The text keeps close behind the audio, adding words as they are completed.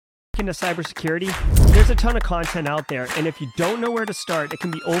into cybersecurity? There's a ton of content out there, and if you don't know where to start, it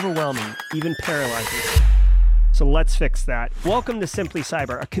can be overwhelming, even paralyzing. So let's fix that. Welcome to Simply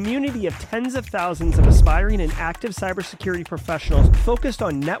Cyber, a community of tens of thousands of aspiring and active cybersecurity professionals focused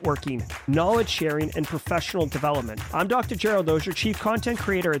on networking, knowledge sharing, and professional development. I'm Dr. Gerald Dozier, Chief Content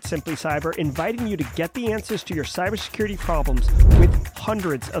Creator at Simply Cyber, inviting you to get the answers to your cybersecurity problems with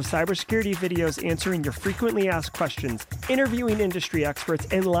hundreds of cybersecurity videos answering your frequently asked questions, interviewing industry experts,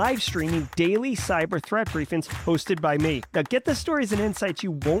 and live streaming daily cyber threat briefings hosted by me. Now get the stories and insights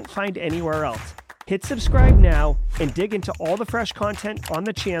you won't find anywhere else. Hit subscribe now and dig into all the fresh content on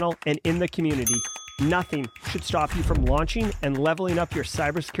the channel and in the community. Nothing should stop you from launching and leveling up your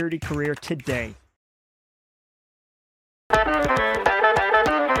cybersecurity career today.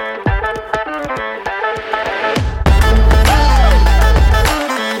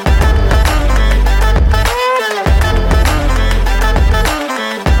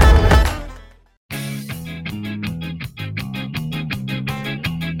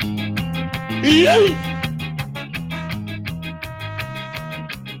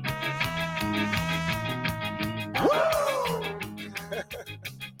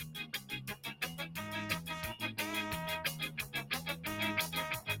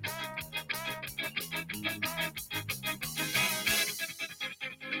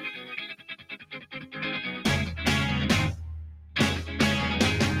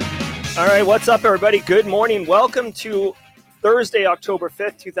 All right, what's up, everybody? Good morning. Welcome to Thursday, October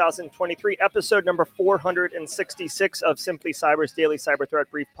 5th, 2023, episode number 466 of Simply Cyber's Daily Cyber Threat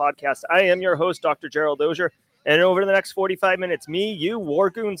Brief podcast. I am your host, Dr. Gerald Dozier, and over the next 45 minutes, me, you,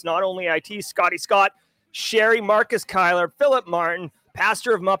 Wargoons, Not Only IT, Scotty Scott, Sherry, Marcus Kyler, Philip Martin,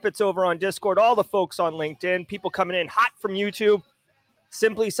 Pastor of Muppets over on Discord, all the folks on LinkedIn, people coming in hot from YouTube,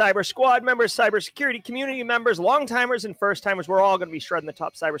 Simply Cyber Squad members, cybersecurity community members, long-timers and first-timers. We're all going to be shredding the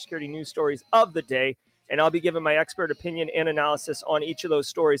top cybersecurity news stories of the day, and I'll be giving my expert opinion and analysis on each of those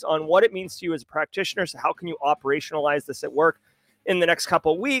stories on what it means to you as a practitioner. So how can you operationalize this at work in the next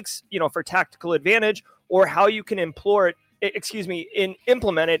couple of weeks, for tactical advantage, or how you can implement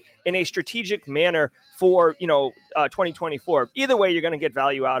it in a strategic manner for, 2024. Either way, you're going to get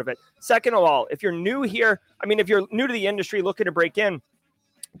value out of it. Second of all, if you're new here, if you're new to the industry looking to break in,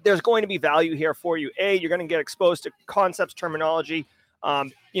 there's going to be value here for you. You're going to get exposed to concepts, terminology,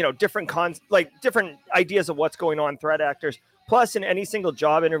 different ideas of what's going on, threat actors. Plus, in any single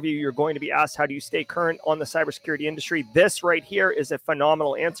job interview, you're going to be asked, how do you stay current on the cybersecurity industry? This right here is a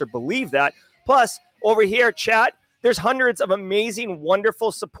phenomenal answer. Believe that. Plus, over here, chat, there's hundreds of amazing,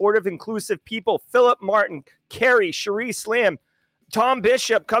 wonderful, supportive, inclusive people. Philip Martin, Carrie, Cherie Slam, Tom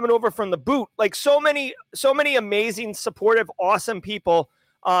Bishop coming over from the boot. Like so many amazing, supportive, awesome people.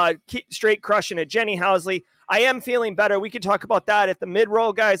 Straight crushing it. Jenny Housley, I am feeling better. We could talk about that at the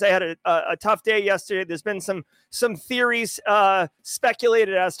mid-roll, guys. I had a tough day yesterday. There's been some theories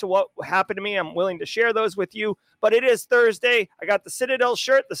speculated as to what happened to me. I'm willing to share those with you, but it is Thursday. I got the Citadel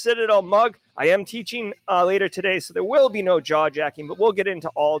shirt, the Citadel mug. I am teaching later today, so there will be no jaw jacking, but we'll get into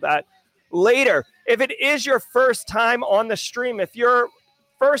all that later. If it is your first time on the stream, if your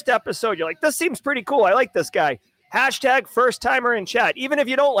first episode, you're like, this seems pretty cool. I like this guy. Hashtag first timer in chat. Even if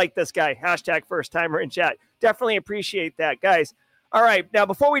you don't like this guy, hashtag first timer in chat. Definitely appreciate that, guys. All right. Now,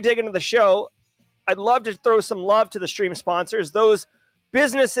 before we dig into the show, I'd love to throw some love to the stream sponsors, those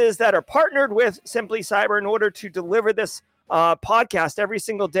businesses that are partnered with Simply Cyber in order to deliver this podcast every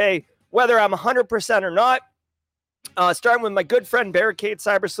single day, whether I'm 100% or not. Starting with my good friend Barricade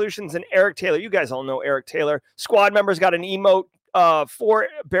Cyber Solutions and Eric Taylor. You guys all know Eric Taylor. Squad members got an emote for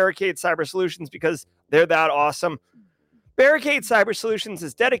Barricade Cyber Solutions because they're that awesome. Barricade Cyber Solutions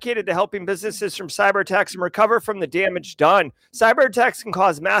is dedicated to helping businesses from cyber attacks and recover from the damage done. Cyber attacks can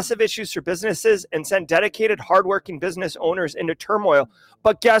cause massive issues for businesses and send dedicated, hardworking business owners into turmoil.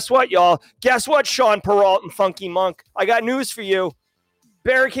 But guess what, y'all? Guess what, Sean Peralt and Funky Monk? I got news for you.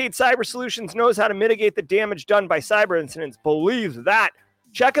 Barricade Cyber Solutions knows how to mitigate the damage done by cyber incidents. Believe that.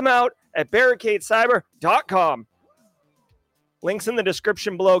 Check them out at barricadecyber.com. Links in the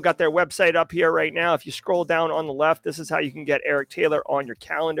description below. Got their website up here right now. If you scroll down on the left, this is how you can get Eric Taylor on your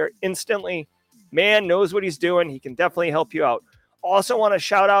calendar instantly. Man knows what he's doing. He can definitely help you out. Also want to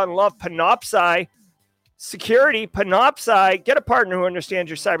shout out and love Panoptcy Security. Panoptcy, get a partner who understands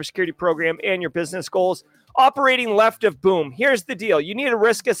your cybersecurity program and your business goals. Operating left of boom. Here's the deal. You need a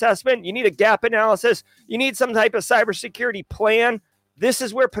risk assessment. You need a gap analysis. You need some type of cybersecurity plan. This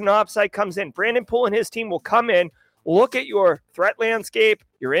is where Panoptcy comes in. Brandon Poole and his team will come in, look at your threat landscape,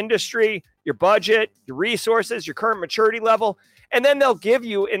 your industry, your budget, your resources, your current maturity level, and then they'll give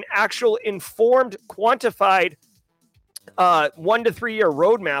you an actual informed, quantified 1 to 3 year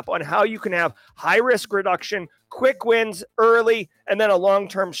roadmap on how you can have high risk reduction, quick wins early, and then a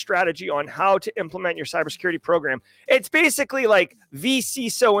long-term strategy on how to implement your cybersecurity program. It's basically like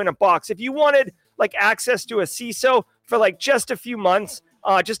vCISO in a box. If you wanted like access to a CISO for like just a few months,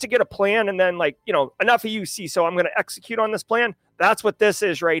 just to get a plan, and then like, enough of you CISO, I'm going to execute on this plan. That's what this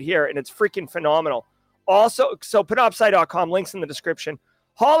is right here, and it's freaking phenomenal. Also, so panoptcy.com, links in the description.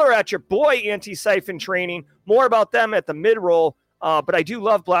 Holler at your boy Anti-Siphon Training. More about them at the mid-roll. But I do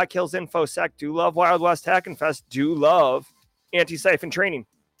love Black Hills InfoSec. Do love Wild West Hacking Fest. Do love Anti-Siphon Training.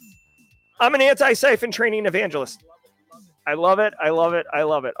 I'm an Anti-Siphon Training evangelist. I love it. I love it. I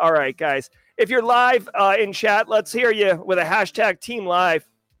love it. All right, guys. If you're live in chat, let's hear you with a hashtag Team Live.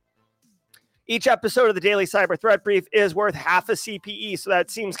 Each episode of the Daily Cyber Threat Brief is worth half a CPE. So that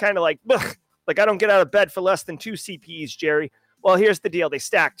seems kind of like, ugh, like I don't get out of bed for less than 2 CPEs, Jerry. Well, here's the deal. They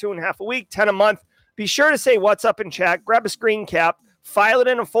stack 2.5 a week, 10 a month. Be sure to say what's up in chat, grab a screen cap, file it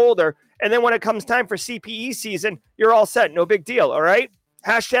in a folder, and then when it comes time for CPE season, you're all set. No big deal, all right?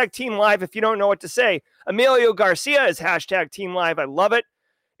 Hashtag Team Live if you don't know what to say. Emilio Garcia is hashtag Team Live. I love it.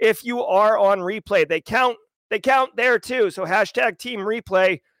 If you are on replay, they count there too. So hashtag Team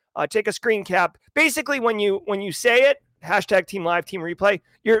Replay, take a screen cap. Basically, when you say it, hashtag Team Live, Team Replay,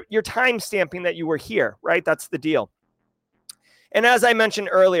 you're time stamping that you were here, right? That's the deal. And as I mentioned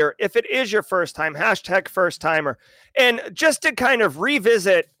earlier, if it is your first time, hashtag first timer. And just to kind of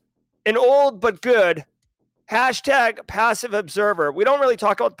revisit an old but good hashtag passive observer. We don't really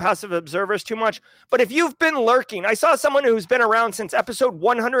talk about passive observers too much, but if you've been lurking, I saw someone who's been around since episode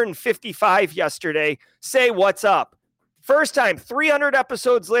 155 yesterday say what's up. First time, 300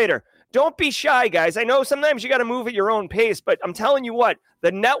 episodes later. Don't be shy, guys. I know sometimes you got to move at your own pace, but I'm telling you what,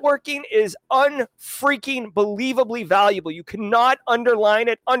 the networking is unfreaking believably valuable. You cannot underline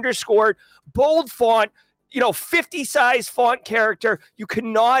it, underscore it, bold font, 50 size font character. You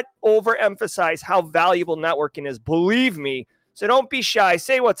cannot overemphasize how valuable networking is. Believe me. So don't be shy.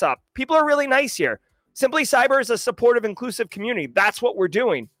 Say what's up. People are really nice here. Simply Cyber is a supportive, inclusive community. That's what we're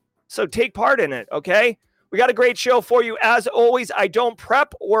doing. So take part in it, okay? We got a great show for you. As always, I don't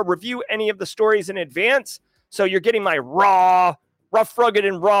prep or review any of the stories in advance. So you're getting my rough, rugged,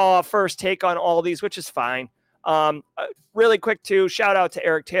 and raw first take on all these, which is fine. Really quick, too, shout out to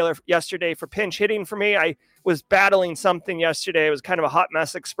Eric Taylor yesterday for pinch hitting for me. I was battling something yesterday. It was kind of a hot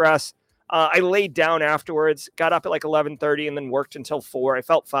mess express. I laid down afterwards, got up at like 11:30 and then worked until 4. I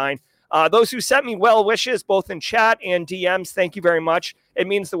felt fine. Those who sent me well wishes, both in chat and DMs, thank you very much. It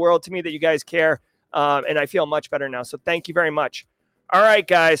means the world to me that you guys care. And I feel much better now. So thank you very much. All right,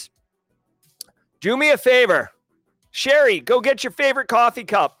 guys. Do me a favor. Sherry, go get your favorite coffee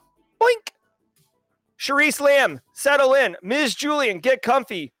cup. Boink. Charisse Lamb, settle in. Ms. Julian, get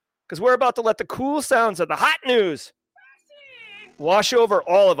comfy, because we're about to let the cool sounds of the hot news wash over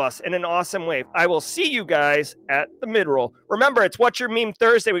all of us in an awesome way. I will see you guys at the mid-roll. Remember, it's What's Your Meme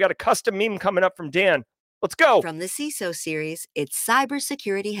Thursday. We got a custom meme coming up from Dan. Let's go. From the CISO series, it's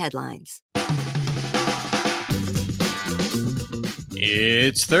Cybersecurity Headlines.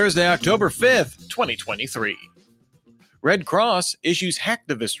 It's Thursday, October 5th, 2023. Red Cross issues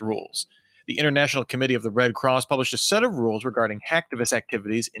hacktivist rules. The International Committee of the Red Cross published a set of rules regarding hacktivist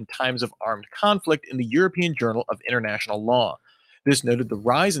activities in times of armed conflict in the European Journal of International Law. This noted the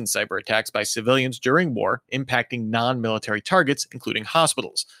rise in cyber attacks by civilians during war, impacting non-military targets, including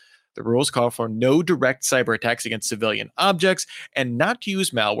hospitals. The rules call for no direct cyber attacks against civilian objects and not to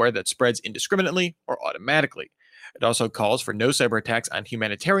use malware that spreads indiscriminately or automatically. It also calls for no cyber attacks on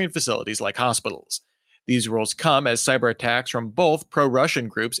humanitarian facilities like hospitals. These rules come as cyber attacks from both pro-Russian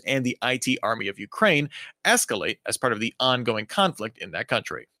groups and the IT Army of Ukraine escalate as part of the ongoing conflict in that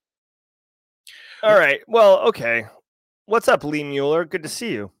country. All right. Well, okay. What's up, Lee Mueller? Good to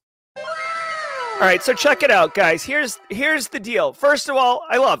see you. All right, so check it out, guys. Here's the deal. First of all,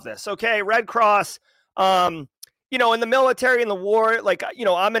 I love this, okay? Red Cross, in the military, in the war, like,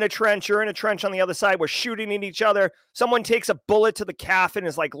 I'm in a trench, you're in a trench on the other side, we're shooting at each other. Someone takes a bullet to the calf and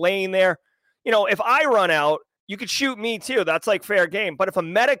is like laying there. If I run out, you could shoot me too. That's like fair game. But if a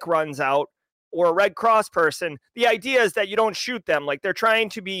medic runs out or a Red Cross person, the idea is that you don't shoot them. Like, they're trying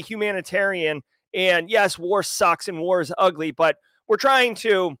to be humanitarian. And yes, war sucks and war is ugly, but we're trying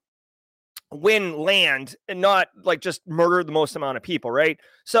to win land and not like just murder the most amount of people, right?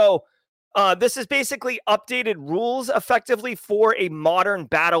 So this is basically updated rules effectively for a modern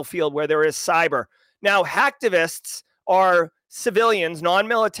battlefield where there is cyber. Now, hacktivists are civilians,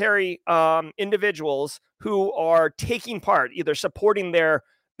 non-military individuals who are taking part, either supporting their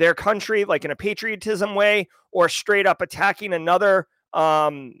country like in a patriotism way or straight up attacking another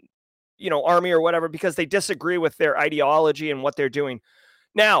army or whatever because they disagree with their ideology and what they're doing.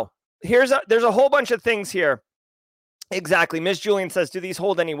 Now, there's a whole bunch of things here. Exactly. Ms. Julian says, do these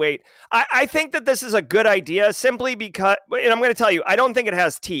hold any weight? I think that this is a good idea simply because, and I'm going to tell you, I don't think it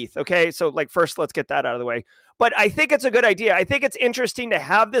has teeth. Okay. So first let's get that out of the way, but I think it's a good idea. I think it's interesting to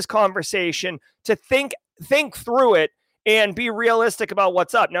have this conversation, to think through it and be realistic about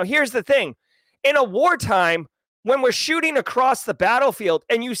what's up. Now, here's the thing. In a wartime, when we're shooting across the battlefield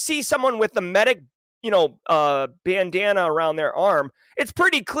and you see someone with the medic, bandana around their arm, it's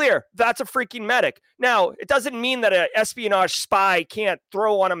pretty clear that's a freaking medic. Now, it doesn't mean that an espionage spy can't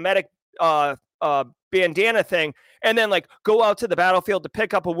throw on a medic bandana thing and then go out to the battlefield to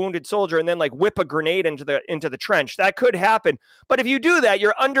pick up a wounded soldier and then whip a grenade into the trench. That could happen. But if you do that,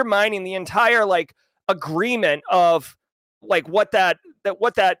 you're undermining the entire agreement of what that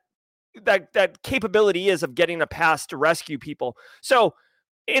capability is of getting a pass to rescue people. So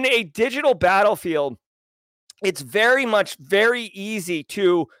in a digital battlefield, it's very easy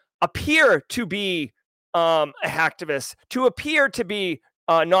to appear to be a hacktivist, to appear to be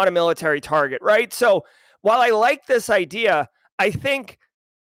not a military target, right? So while I like this idea, I think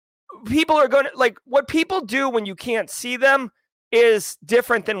people are going to what people do when you can't see them is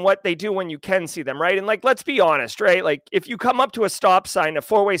different than what they do when you can see them, right? And let's be honest, right? If you come up to a stop sign, a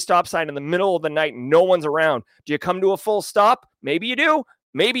four-way stop sign in the middle of the night and no one's around, do you come to a full stop? Maybe you do.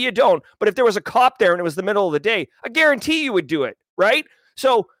 Maybe you don't. But if there was a cop there and it was the middle of the day, I guarantee you would do it, right?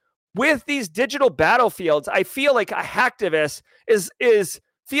 So with these digital battlefields, I feel like a hacktivist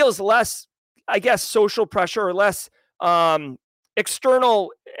feels less, I guess, social pressure or less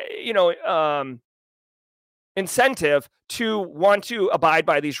external, incentive to want to abide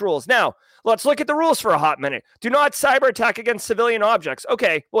by these rules. Now, let's look at the rules for a hot minute. Do not cyber attack against civilian objects.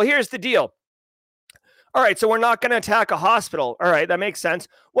 Okay, well, here's the deal. All right, so we're not going to attack a hospital. All right, that makes sense.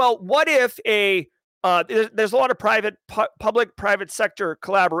 Well, what if there's a lot of public-private sector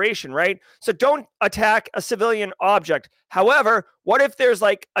collaboration, right? So don't attack a civilian object. However, what if there's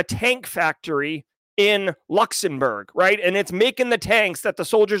a tank factory in Luxembourg, right? And it's making the tanks that the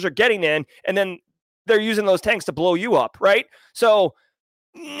soldiers are getting in, and then they're using those tanks to blow you up, right? So,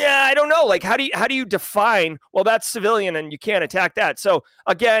 I don't know. How do you define, well, that's civilian and you can't attack that? So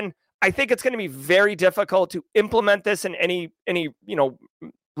again, I think it's going to be very difficult to implement this in any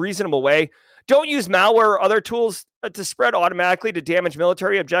reasonable way. Don't use malware or other tools to spread automatically to damage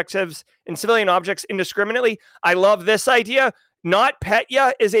military objectives and civilian objects indiscriminately. I love this idea.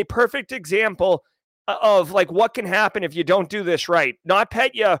 NotPetya is a perfect example of what can happen if you don't do this right.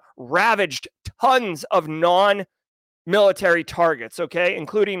 NotPetya ravaged tons of non-military targets, okay,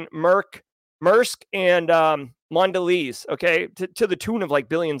 including Maersk and Mondelez, okay, to the tune of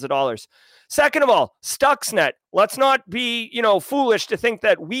billions of dollars. Second of all, Stuxnet. Let's not be, foolish to think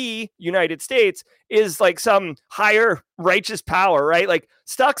that we, United States, is some higher righteous power, right?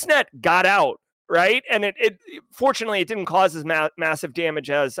 Stuxnet got out, right? And it fortunately, it didn't cause as massive damage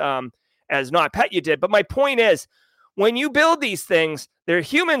as NotPetya did. But my point is, when you build these things, they're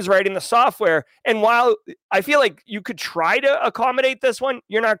humans writing the software. And while I feel like you could try to accommodate this one,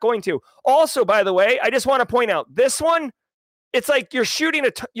 you're not going to. Also, by the way, I just want to point out this one, it's you're shooting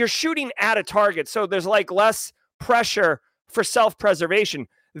at a target. So there's less pressure for self-preservation.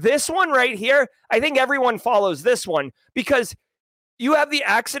 This one right here, I think everyone follows this one because you have the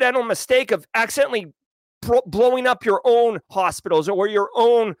accidental mistake of accidentally blowing up your own hospitals or your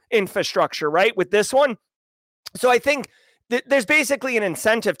own infrastructure, right? With this one. So I think there's basically an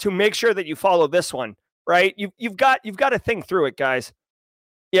incentive to make sure that you follow this one, right? You've got to think through it, guys.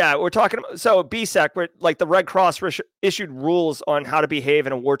 Yeah, we're talking about, so BSEC, where the Red Cross issued rules on how to behave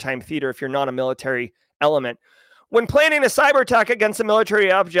in a wartime theater if you're not a military element. When planning a cyber attack against a military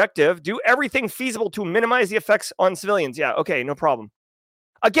objective, do everything feasible to minimize the effects on civilians. Yeah, okay, no problem.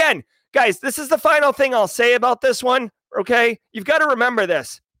 Again, guys, this is the final thing I'll say about this one, okay? You've got to remember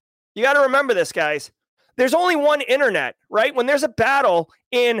this. You got to remember this, guys. There's only one internet, right? When there's a battle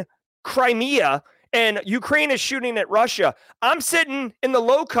in Crimea and Ukraine is shooting at Russia, I'm sitting in the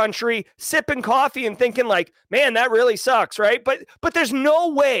low country sipping coffee and thinking man, that really sucks, right? But there's no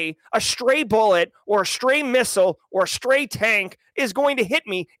way a stray bullet or a stray missile or a stray tank is going to hit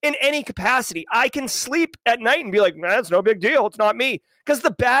me in any capacity. I can sleep at night and be like, that's no big deal. It's not me. Because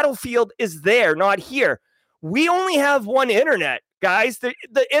the battlefield is there, not here. We only have one internet, guys. The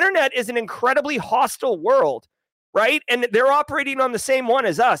internet is an incredibly hostile world, right? And they're operating on the same one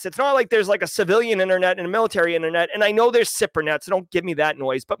as us. It's not like there's a civilian internet and a military internet. And I know there's SIPRNet, so don't give me that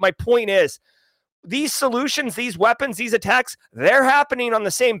noise. But my point is, these solutions, these weapons, these attacks, they're happening on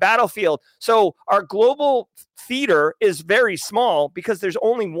the same battlefield. So our global theater is very small because there's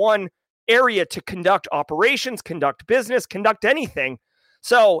only one area to conduct operations, conduct business, conduct anything.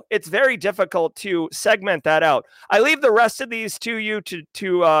 So it's very difficult to segment that out. I leave the rest of these to you to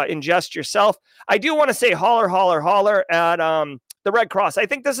ingest yourself. I do want to say holler, holler, holler at the Red Cross. I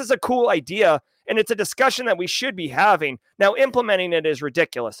think this is a cool idea, and it's a discussion that we should be having. Now, implementing it is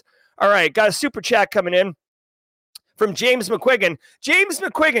ridiculous. All right, got a super chat coming in from James McQuiggan. James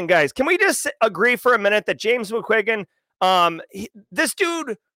McQuiggan, guys, can we just agree for a minute that James McQuiggan, this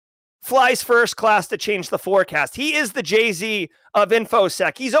dude flies first class to change the forecast. He is the Jay-Z of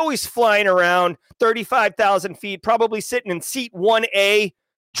InfoSec. He's always flying around 35,000 feet, probably sitting in seat 1A,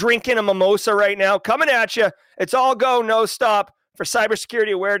 drinking a mimosa right now, coming at you. It's all go, no stop for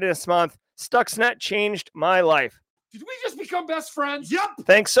Cybersecurity Awareness Month. Stuxnet changed my life. Did we just become best friends? Yep.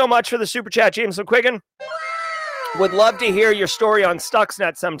 Thanks so much for the super chat, James McQuiggan. Would love to hear your story on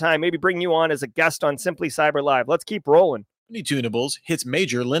Stuxnet sometime. Maybe bring you on as a guest on Simply Cyber Live. Let's keep rolling. Tunables hits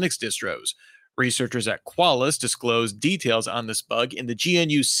major Linux distros. Researchers at Qualys disclosed details on this bug in the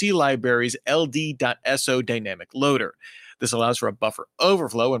GNU C library's ld.so dynamic loader. This allows for a buffer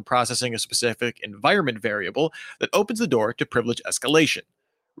overflow when processing a specific environment variable that opens the door to privilege escalation.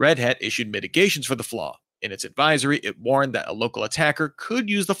 Red Hat issued mitigations for the flaw. In its advisory, it warned that a local attacker could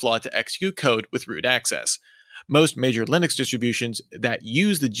use the flaw to execute code with root access. Most major Linux distributions that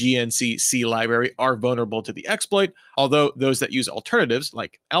use the GNC C library are vulnerable to the exploit, although those that use alternatives,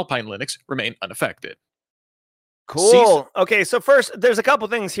 like Alpine Linux, remain unaffected. Cool. Okay, so first, there's a couple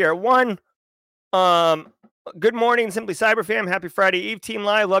things here. One, good morning, Simply Cyber fam. Happy Friday Eve, Team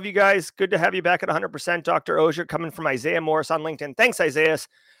Live. Love you guys. Good to have you back at 100%. Dr. Ozier coming from Isaiah Morris on LinkedIn. Thanks, Isaiah.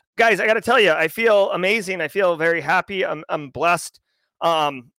 Guys, I got to tell you, I feel amazing. I feel very happy. I'm blessed.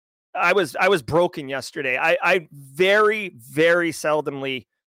 I was broken yesterday. I very, very seldomly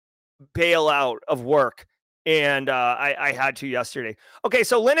bail out of work, and I had to yesterday. Okay,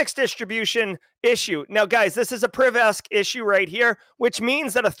 so Linux distribution issue. Now, guys, this is a priv-esque issue right here, which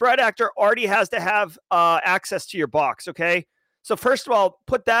means that a threat actor already has to have access to your box, okay? So first of all,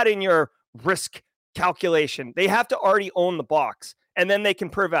 put that in your risk calculation. They have to already own the box, and then they can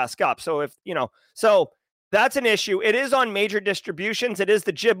priv-esque up. So if, so that's an issue. It is on major distributions. It is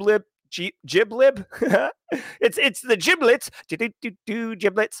the giblib. It's the giblets.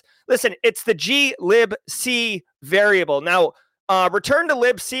 Giblets. Listen, it's the glibc variable. Now, return to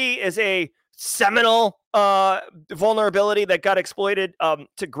libc is a seminal vulnerability that got exploited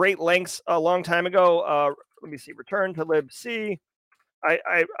to great lengths a long time ago. Let me see. Return to libc.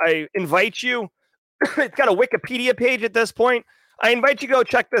 I invite you. It's got a Wikipedia page at this point. I invite you to go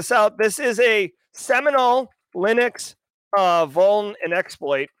check this out. This is a seminal Linux vuln and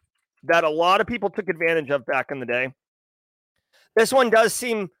exploit that a lot of people took advantage of back in the day. This one does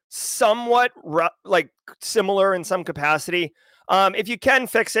seem somewhat similar in some capacity. If you can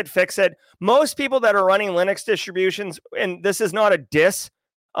fix it, fix it. Most people that are running Linux distributions, and this is not a diss.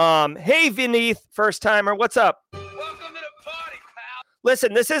 Hey, Vineeth, first timer, what's up?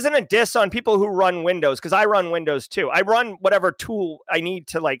 Listen, this isn't a diss on people who run Windows, because I run Windows too. I run whatever tool I need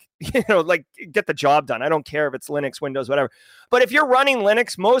to get the job done. I don't care if it's Linux, Windows, whatever. But if you're running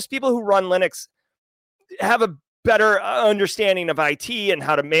Linux, most people who run Linux have a better understanding of IT and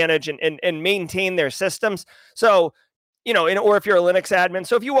how to manage and maintain their systems. So, or if you're a Linux admin.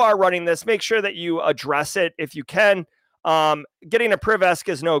 So if you are running this, make sure that you address it if you can. Getting a priv-esque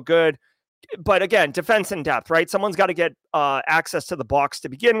is no good. But again, defense in depth, right? Someone's got to get access to the box to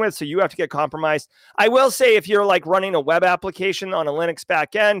begin with, so you have to get compromised. I will say if you're running a web application on a Linux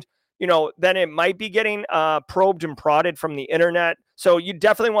backend, then it might be getting probed and prodded from the internet. So you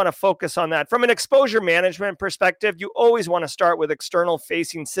definitely want to focus on that. From an exposure management perspective, you always want to start with external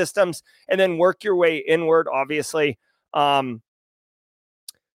facing systems and then work your way inward, obviously. So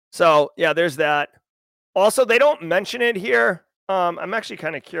yeah, there's that. Also, they don't mention it here. I'm actually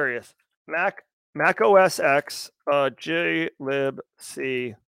kind of curious. Mac OS X glibc.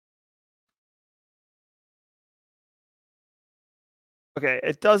 Okay,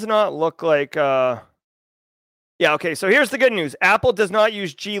 it does not look like yeah, okay, so here's the good news. Apple does not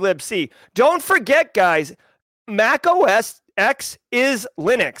use glibc. Don't forget, guys, Mac OS X is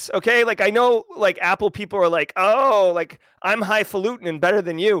Linux, okay? I know Apple people are I'm highfalutin and better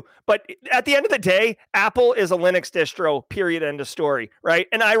than you, but at the end of the day, Apple is a Linux distro, period, end of story, right?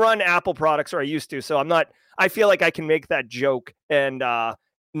 And I run Apple products, or I used to, so I feel like I can make that joke and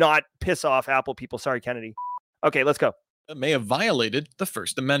not piss off Apple people. Sorry, Kennedy. Okay, let's go. May have violated the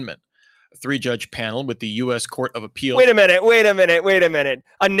First Amendment. A 3-judge panel with the U.S. Court of Appeals. Wait a minute.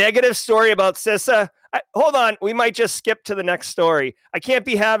 A negative story about CISA? Hold on. We might just skip to the next story. I can't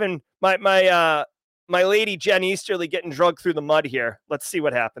be having my lady Jen Easterly getting drugged through the mud here. Let's see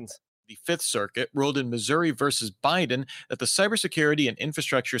what happens. The Fifth Circuit ruled in Missouri versus Biden that the Cybersecurity and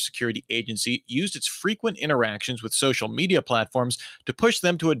Infrastructure Security Agency used its frequent interactions with social media platforms to push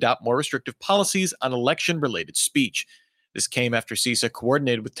them to adopt more restrictive policies on election-related speech. This came after CISA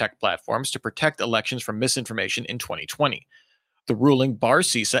coordinated with tech platforms to protect elections from misinformation in 2020. The ruling bars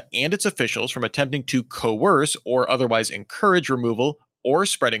CISA and its officials from attempting to coerce or otherwise encourage removal or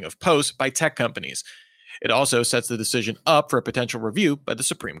spreading of posts by tech companies. It also sets the decision up for a potential review by the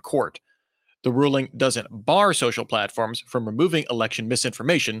Supreme Court. The ruling doesn't bar social platforms from removing election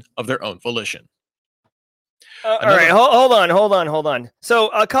misinformation of their own volition. All right, hold on. So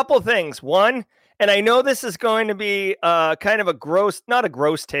a couple things. One, and I know this is going to be kind of not a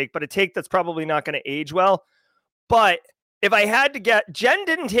gross take, but a take that's probably not going to age well. But if I had to get, Jen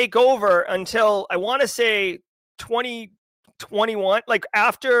didn't take over until I want to say 2021, like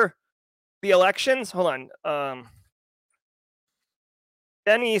after the elections. Hold on.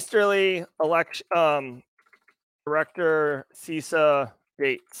 Jen Easterly, Director, CISA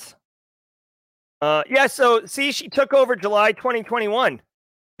dates. So see, she took over July 2021.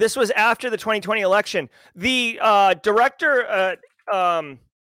 This was after the 2020 election. The director at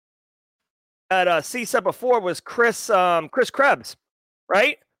CISA before was Chris Krebs,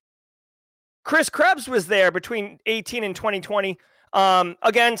 right? Chris Krebs was there between 18 and 2020.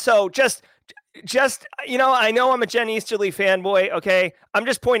 Again, so just I know I'm a Jen Easterly fanboy. Okay, I'm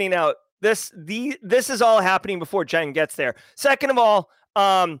just pointing out this is all happening before Jen gets there. Second of all,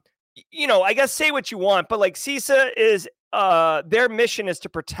 I guess say what you want, but like CISA is their mission is to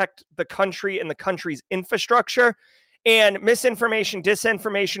protect the country and the country's infrastructure, and misinformation,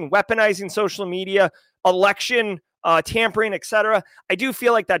 disinformation, weaponizing social media, election tampering, etc. I do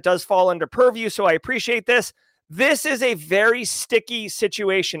feel like that does fall under purview, so I appreciate this. This is a very sticky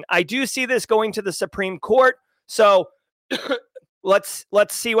situation. I do see this going to the Supreme Court, so let's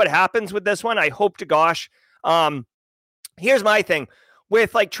see what happens with this one. I hope to gosh. Here's my thing.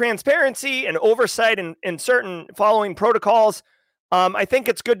 With like transparency and oversight and certain following protocols, I think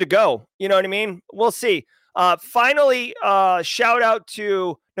it's good to go. You know what I mean? We'll see. Finally, shout out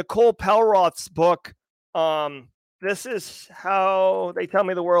to Nicole Pelroth's book. This is How They Tell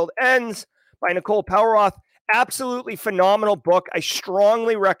Me the World Ends by Nicole Pelroth. Absolutely phenomenal book. I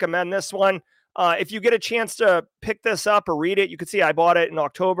strongly recommend this one. If you get a chance to pick this up or read it, you can see I bought it in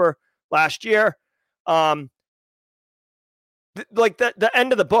October last year. The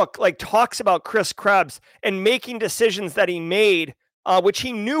end of the book talks about Chris Krebs and making decisions that he made, which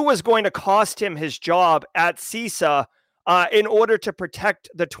he knew was going to cost him his job at CISA in order to protect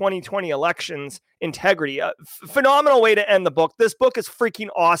the 2020 elections integrity. Phenomenal way to end the book. This book is freaking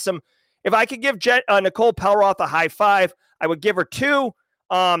awesome. If I could give Nicole Pelroth a high five, I would give her 2.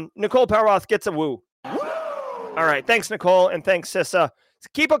 Nicole Pelroth gets a woo. All right. Thanks, Nicole. And thanks, CISA.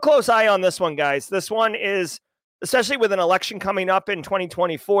 Keep a close eye on this one, guys. This one is, especially with an election coming up in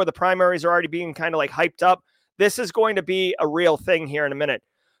 2024, the primaries are already being kind of like hyped up. This is going to be a real thing here in a minute.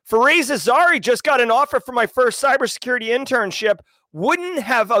 Faraz Azari just got an offer for my first cybersecurity internship. Wouldn't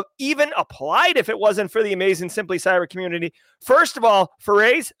have even applied if it wasn't for the amazing Simply Cyber community. First of all,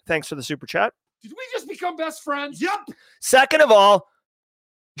 Faraz, thanks for the super chat. Did we just become best friends? Yep. Second of all,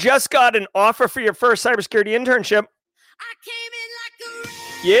 just got an offer for your first cybersecurity internship. I came in like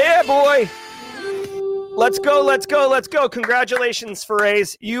a yeah, boy. Let's go. Congratulations,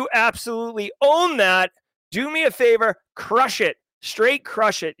 Faraz. You absolutely own that. Do me a favor, crush it. Straight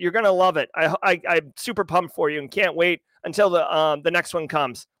crush it. You're going to love it. I'm super pumped for you and can't wait until the next one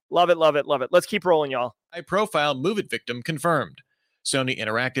comes. Love it. Let's keep rolling, y'all. High-profile Move It victim confirmed. Sony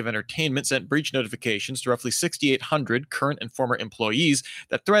Interactive Entertainment sent breach notifications to roughly 6,800 current and former employees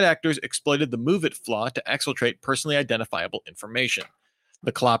that threat actors exploited the Move It flaw to exfiltrate personally identifiable information.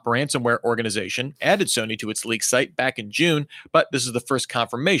 The Clop ransomware organization added Sony to its leak site back in June, but this is the first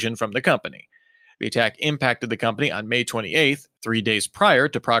confirmation from the company. The attack impacted the company on May 28th, 3 days prior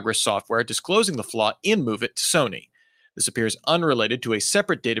to Progress Software disclosing the flaw in Move It to Sony. This appears unrelated to a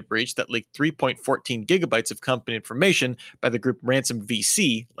separate data breach that leaked 3.14 gigabytes of company information by the group Ransom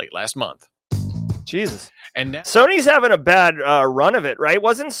VC late last month. Jesus. And now Sony's having a bad run of it, right?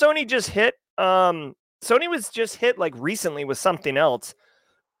 Wasn't Sony just hit? Sony was just hit like recently with something else.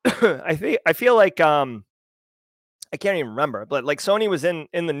 I feel like I can't even remember, but like Sony was in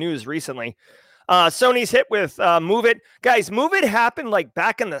the news recently. Sony's hit with Move It. Guys, Move It happened like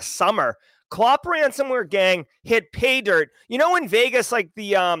back in the summer. Clop ransomware gang hit pay dirt. You know, in Vegas, like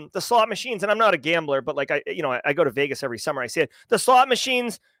the slot machines, and I'm not a gambler, but like I go to Vegas every summer. I see it. The slot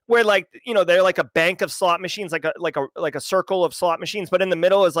machines where like, they're like a bank of slot machines, like a circle of slot machines, but in the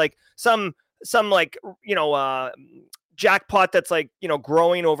middle is like some like, jackpot that's like,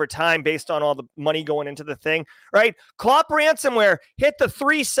 growing over time based on all the money going into the thing, right? Clop ransomware hit the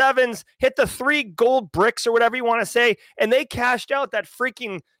 3 sevens, hit the 3 gold bricks or whatever you want to say, and they cashed out that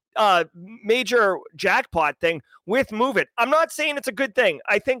freaking major jackpot thing with Move It. I'm not saying it's a good thing.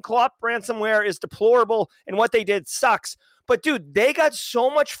 I think Clop ransomware is deplorable and what they did sucks. But dude, they got so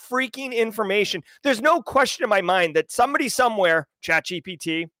much freaking information. There's no question in my mind that somebody somewhere,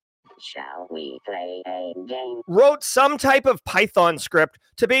 ChatGPT, shall we play a game? Wrote some type of Python script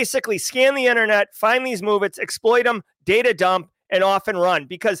to basically scan the internet, find these Move-Its, exploit them, data dump, and off and run.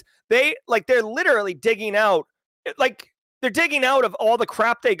 Because they're literally digging out, they're digging out of all the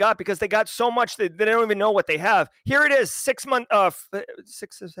crap they got because they got so much that they don't even know what they have. Here it is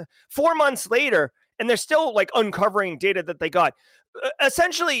 4 months later, and they're still uncovering data that they got.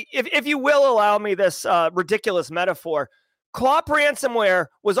 Essentially, if you will allow me this ridiculous metaphor, Clop ransomware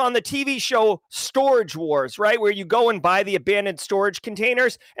was on the TV show Storage Wars, right? Where you go and buy the abandoned storage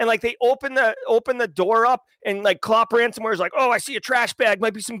containers, and they open the door up, and Clop ransomware is like, oh, I see a trash bag,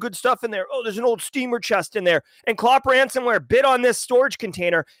 might be some good stuff in there. Oh, there's an old steamer chest in there. And Clop ransomware bid on this storage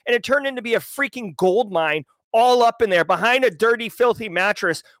container, and it turned into be a freaking gold mine all up in there. Behind a dirty, filthy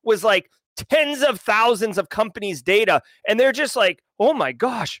mattress was tens of thousands of companies' data, and they're just oh my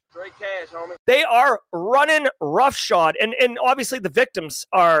gosh. Great cash, homie. They are running roughshod, and obviously the victims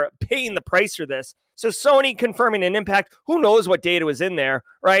are paying the price for this. So Sony confirming an impact. Who knows what data was in there,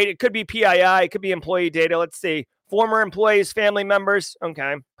 right? It could be PII, it could be employee data. Let's see. Former employees, family members,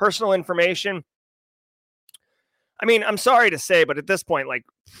 okay. Personal information. I mean, I'm sorry to say, but at this point,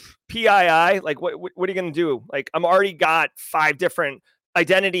 PII, what are you going to do? I'm already got 5 different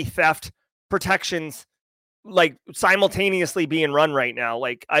identity theft protections simultaneously being run right now.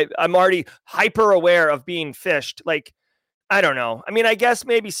 I'm already hyper aware of being phished. I don't know. I mean, I guess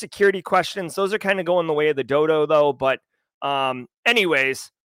maybe security questions, those are kind of going the way of the dodo though. But anyways,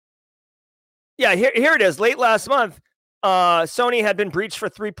 yeah, here it is. Late last month, Sony had been breached for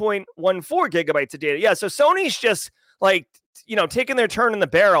 3.14 gigabytes of data. Yeah, so Sony's just taking their turn in the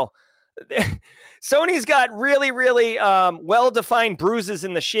barrel. Sony's got really, really well-defined bruises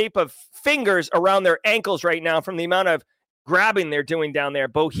in the shape of fingers around their ankles right now from the amount of grabbing they're doing down there,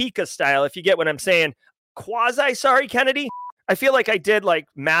 Bohica style, if you get what I'm saying. Sorry, Kennedy. I feel like I did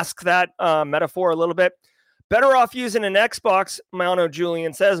mask that metaphor a little bit. Better off using an Xbox, Mono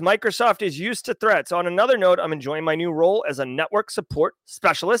Julian says. Microsoft is used to threats. On another note, I'm enjoying my new role as a network support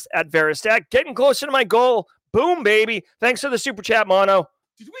specialist at Veristat. Getting closer to my goal. Boom, baby. Thanks for the super chat, Mono.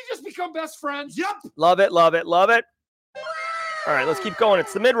 Did we just become best friends? Yep. Love it, love it, love it. All right, let's keep going.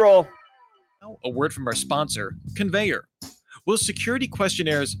 It's the mid-roll. A word from our sponsor, Conveyor. Will security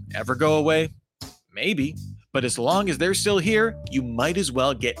questionnaires ever go away? Maybe, but as long as they're still here, you might as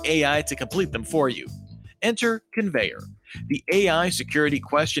well get AI to complete them for you. Enter Conveyor, the AI security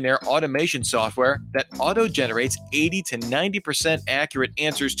questionnaire automation software that auto-generates 80 to 90% accurate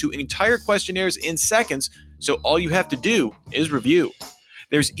answers to entire questionnaires in seconds, so all you have to do is review.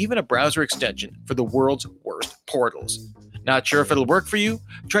 There's even a browser extension for the world's worst portals. Not sure if it'll work for you?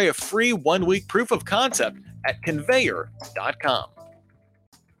 Try a free 1-week proof of concept at conveyor.com.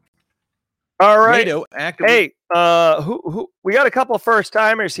 All right. Hey, who we got a couple first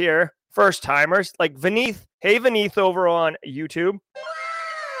timers here. First timers like Vineeth. Hey, Vineeth over on YouTube.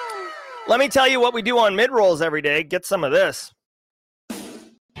 Let me tell you what we do on mid rolls every day. Get some of this.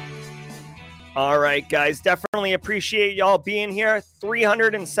 All right, guys, definitely appreciate y'all being here.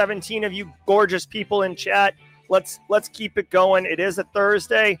 317 of you gorgeous people in chat. Let's keep it going. It is a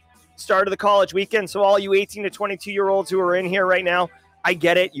Thursday, start of the college weekend. So all you 18 to 22-year-olds who are in here right now, I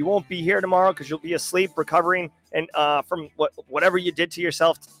get it. You won't be here tomorrow because you'll be asleep, recovering, and from whatever you did to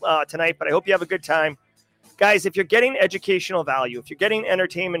yourself tonight. But I hope you have a good time. Guys, if you're getting educational value, if you're getting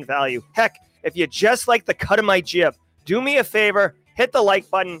entertainment value, heck, if you just like the cut of my jib, do me a favor. Hit the like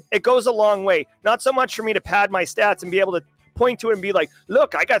button. It goes a long way. Not so much for me to pad my stats and be able to point to it and be like,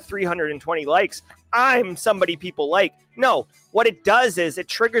 look, I got 320 likes. I'm somebody people like. No, what it does is it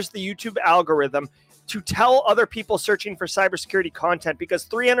triggers the YouTube algorithm to tell other people searching for cybersecurity content, because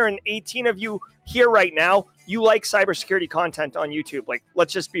 318 of you here right now, you like cybersecurity content on YouTube.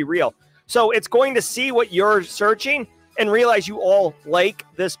 Let's just be real. So it's going to see what you're searching and realize you all like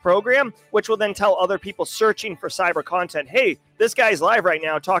this program, which will then tell other people searching for cyber content, hey, this guy's live right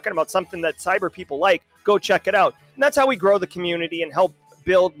now talking about something that cyber people like. Go check it out. And that's how we grow the community and help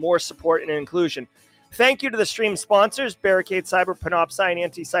build more support and inclusion. Thank you to the stream sponsors, Barricade Cyber, Panoptcy, and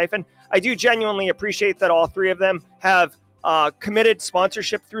Anti-Siphon. I do genuinely appreciate that all three of them have committed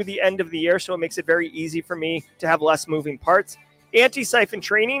sponsorship through the end of the year, so it makes it very easy for me to have less moving parts. Anti-Siphon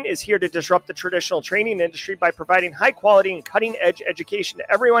Training is here to disrupt the traditional training industry by providing high quality and cutting-edge education to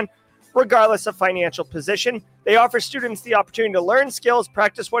everyone, regardless of financial position. They offer students the opportunity to learn skills,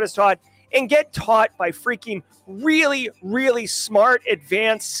 practice what is taught, and get taught by freaking really, really smart,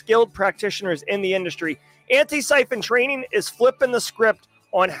 advanced, skilled practitioners in the industry. Anti-Siphon Training is flipping the script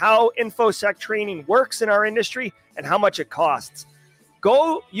on how InfoSec training works in our industry and how much it costs.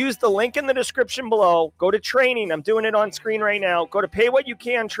 Go use the link in the description below. Go to training. I'm doing it on screen right now. Go to Pay What You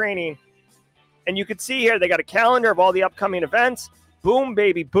Can training. And you can see here, they got a calendar of all the upcoming events. Boom,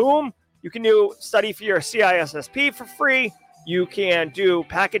 baby, boom. You can do study for your CISSP for free. You can do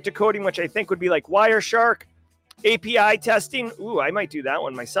packet decoding, which I think would be like Wireshark. API testing. Ooh, I might do that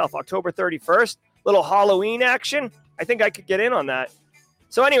one myself. October 31st. Little Halloween action. I think I could get in on that.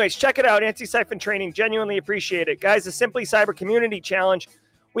 So anyways, check it out. Anti-Siphon Training. Genuinely appreciate it. Guys, the Simply Cyber Community Challenge.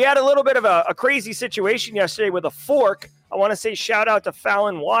 We had a little bit of a crazy situation yesterday with a fork. I want to say shout out to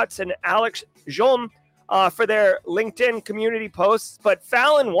Fallon Watts and Alex Jom for their LinkedIn community posts. But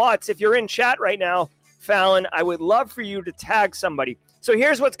Fallon Watts, if you're in chat right now, Fallon, I would love for you to tag somebody. So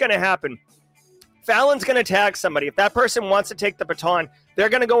here's what's going to happen. Fallon's going to tag somebody. If that person wants to take the baton, they're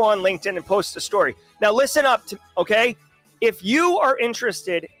going to go on LinkedIn and post a story. Now listen up, okay? If you are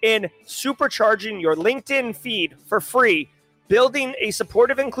interested in supercharging your LinkedIn feed for free, building a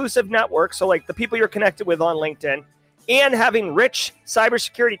supportive, inclusive network, so like the people you're connected with on LinkedIn, and having rich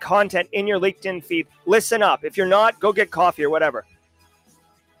cybersecurity content in your LinkedIn feed, listen up. If you're not, go get coffee or whatever.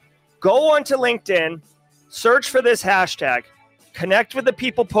 Go onto LinkedIn, search for this hashtag, connect with the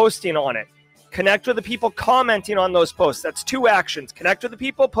people posting on it, connect with the people commenting on those posts. That's 2 actions. Connect with the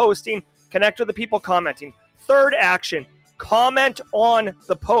people posting, connect with the people commenting. 3rd action, comment on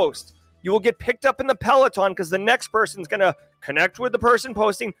the post. You will get picked up in the peloton because the next person's going to connect with the person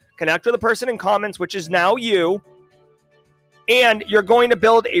posting, connect with the person in comments, which is now you. And you're going to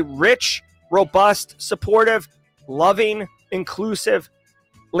build a rich, robust, supportive, loving, inclusive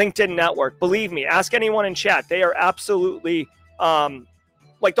LinkedIn network. Believe me, ask anyone in chat. They are absolutely, don't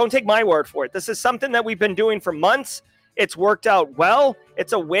take my word for it. This is something that we've been doing for months. It's worked out well.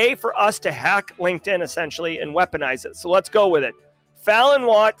 It's a way for us to hack LinkedIn, essentially, and weaponize it. So let's go with it. Fallon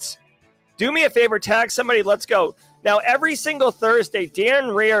Watts, do me a favor, tag somebody. Let's go. Now, every single Thursday, Dan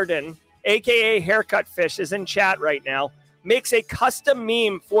Reardon, a.k.a. Haircut Fish, is in chat right now, makes a custom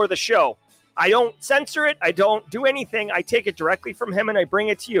meme for the show. I don't censor it. I don't do anything. I take it directly from him and I bring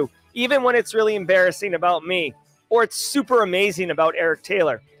it to you, even when it's really embarrassing about me or it's super amazing about Eric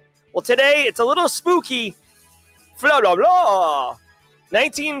Taylor. Well, today it's a little spooky. Blah, blah, blah.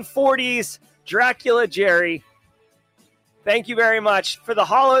 1940s Dracula Jerry. Thank you very much for the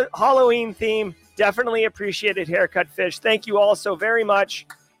Halloween theme. Definitely appreciate it, Haircut Fish. Thank you all so very much.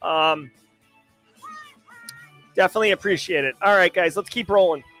 Definitely appreciate it. All right, guys, let's keep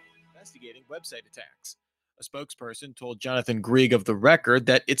rolling. Investigating website attacks. A spokesperson told Jonathan Grieg of The Record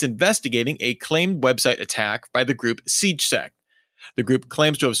that it's investigating a claimed website attack by the group SiegeSec. The group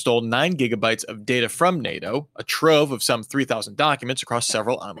claims to have stolen 9 gigabytes of data from NATO, a trove of some 3,000 documents across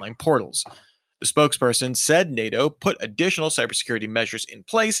several online portals. The spokesperson said NATO put additional cybersecurity measures in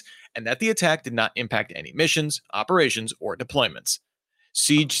place and that the attack did not impact any missions, operations, or deployments.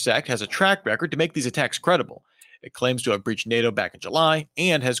 SiegeSec has a track record to make these attacks credible. It claims to have breached NATO back in July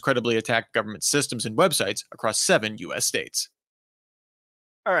and has credibly attacked government systems and websites across 7 U.S. states.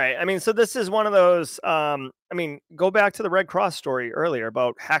 All right. I mean, so this is one of those, go back to the Red Cross story earlier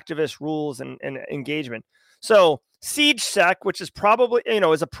about hacktivist rules and engagement. So SiegeSec, which is probably,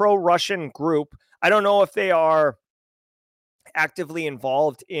 is a pro-Russian group. I don't know if they are actively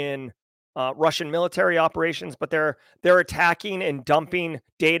involved in Russian military operations, but they're attacking and dumping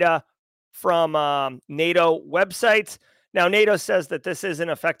data from NATO websites. Now, NATO says that this isn't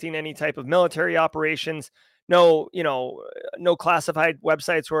affecting any type of military operations. No classified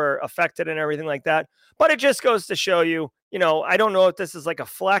websites were affected and everything like that. But it just goes to show you, I don't know if this is like a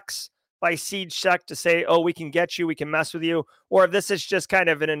flex by SiegeSec to say, oh, we can get you, we can mess with you, or if this is just kind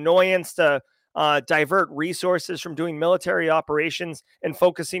of an annoyance to divert resources from doing military operations and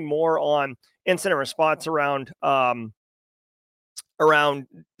focusing more on incident response around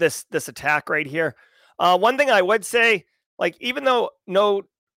this attack right here. One thing I would say, like, even though no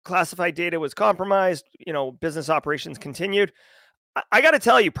classified data was compromised, business operations continued. I got to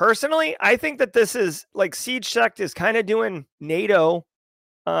tell you personally, I think that this is like SiegeSec is kind of doing NATO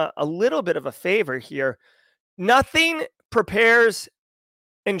a little bit of a favor here. Nothing prepares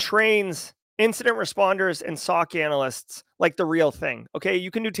and trains incident responders and SOC analysts like the real thing. Okay, you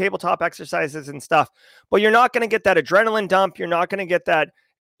can do tabletop exercises and stuff, but you're not going to get that adrenaline dump. You're not going to get that,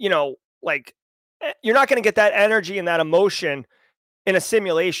 you're not going to get that energy and that emotion in a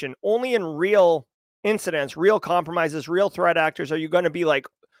simulation. Only in real incidents, real compromises, real threat actors are you going to be like,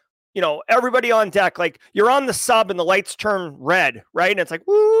 everybody on deck, like you're on the sub and the lights turn red, right? And it's like,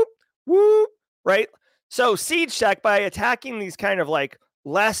 whoop, whoop, right? So Siege Tech, by attacking these kind of like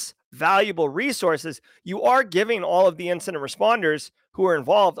less valuable resources, you are giving all of the incident responders who are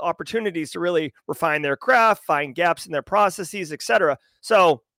involved opportunities to really refine their craft, find gaps in their processes, etc.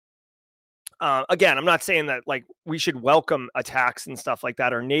 So again, I'm not saying that like we should welcome attacks and stuff like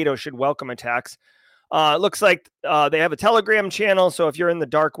that, or NATO should welcome attacks. It looks like they have a Telegram channel. So if you're in the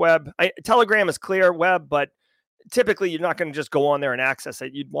dark web, Telegram is clear web, but typically you're not going to just go on there and access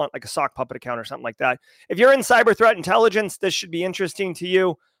it. You'd want like a sock puppet account or something like that. If you're in cyber threat intelligence, this should be interesting to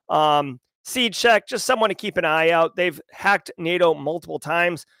you. Siege Check, just someone to keep an eye out. They've hacked NATO multiple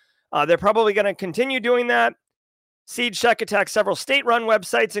times. They're probably going to continue doing that. Siege Check attacks several state-run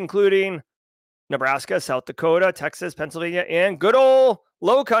websites, including Nebraska, South Dakota, Texas, Pennsylvania, and good old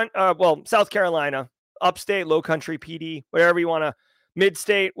South Carolina, upstate, low country, PD, whatever you want to,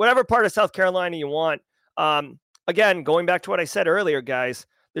 mid-state, whatever part of South Carolina you want. Again, going back to what I said earlier, guys,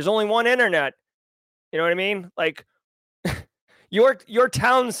 there's only one internet. You know what I mean? Like your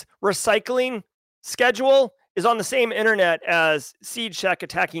town's recycling schedule is on the same internet as Siege Check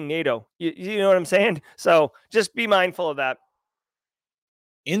attacking NATO. You know what I'm saying? So just be mindful of that.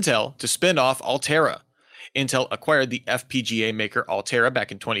 Intel to spin off Altera. Intel acquired the FPGA maker Altera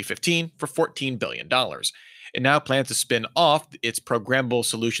back in 2015 for $14 billion. It now plans to spin off its Programmable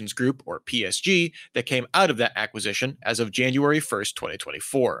Solutions Group, or PSG, that came out of that acquisition as of January 1st,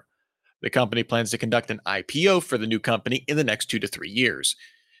 2024. The company plans to conduct an IPO for the new company in the next 2 to 3 years.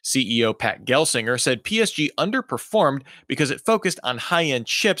 CEO Pat Gelsinger said PSG underperformed because it focused on high-end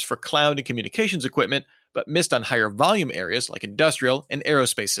chips for cloud and communications equipment, but missed on higher volume areas like industrial and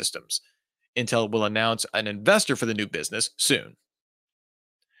aerospace systems. Intel will announce an investor for the new business soon.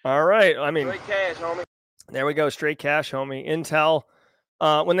 All right. I mean, Straight cash, homie. There we go. Straight cash, homie. Intel,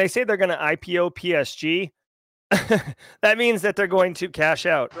 when they say they're going to IPO PSG, that means that they're going to cash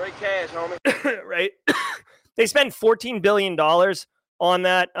out. Straight cash, homie. Right? They spent $14 billion on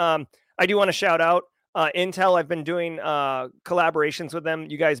that. I do want to shout out Intel. I've been doing collaborations with them.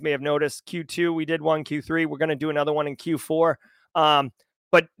 You guys may have noticed Q2, we did one, Q3. We're going to do another one in Q4.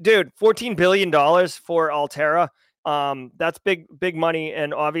 But dude, $14 billion for Altera. That's big money.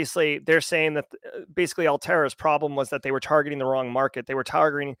 And obviously they're saying that basically Altera's problem was that they were targeting the wrong market. They were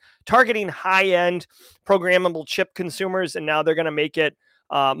targeting high-end programmable chip consumers. And now they're going to make it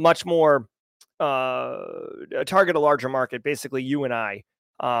much more target a larger market, basically you and I,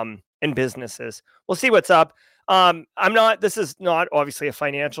 and businesses. We'll see what's up. This is not obviously a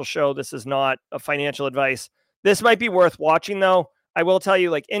financial show. This is not a financial advice. This might be worth watching though. I will tell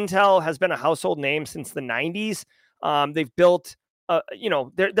you, like, Intel has been a household name since the 90s. They've built,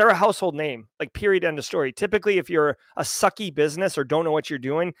 they're a household name, like, period, end of story. Typically, if you're a sucky business or don't know what you're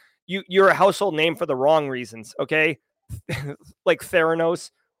doing, you're a household name for the wrong reasons, okay? Like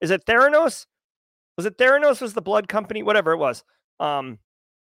Theranos. Is it Theranos? Was it Theranos was the blood company? Whatever it was.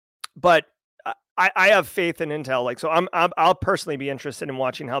 But I have faith in Intel. Like, so I'll personally be interested in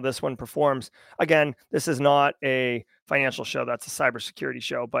watching how this one performs. Again, this is not a financial show. That's a cybersecurity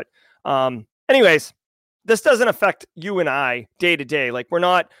show. But anyways, this doesn't affect you and I day to day. Like, we're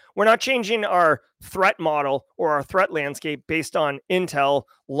not changing our threat model or our threat landscape based on Intel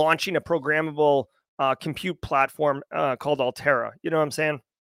launching a programmable compute platform called Altera. You know what I'm saying?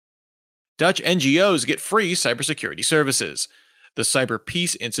 Dutch NGOs get free cybersecurity services. The Cyber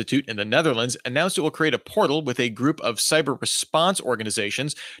Peace Institute in the Netherlands announced it will create a portal with a group of cyber response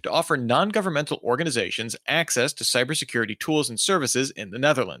organizations to offer non-governmental organizations access to cybersecurity tools and services in the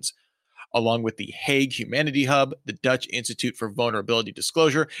Netherlands. Along with the Hague Humanity Hub, the Dutch Institute for Vulnerability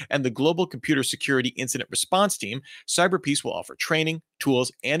Disclosure, and the Global Computer Security Incident Response Team, CyberPeace will offer training,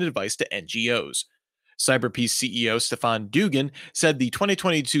 tools, and advice to NGOs. CyberPeace CEO Stefan Dugan said the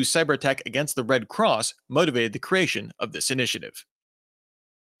 2022 cyber attack against the Red Cross motivated the creation of this initiative.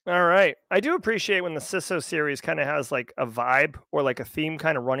 All right. I do appreciate when the CISO series kind of has like a vibe or like a theme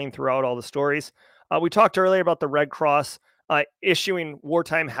kind of running throughout all the stories. We talked earlier about the Red Cross issuing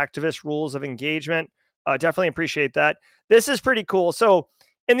wartime hacktivist rules of engagement. Definitely appreciate that. This is pretty cool. So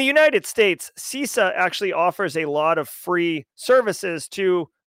in the United States, CISA actually offers a lot of free services to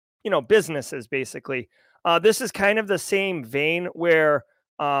businesses, basically. This is kind of the same vein where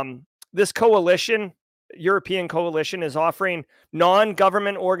this European coalition, is offering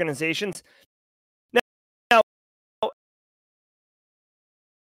non-government organizations. Now,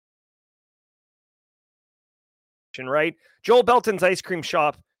 right? Joel Belton's ice cream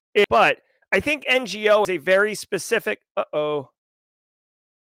shop. But I think NGO is a very specific,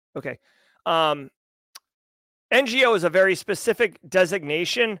 Okay. NGO is a very specific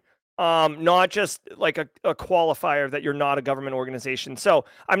designation, not just like a qualifier that you're not a government organization. So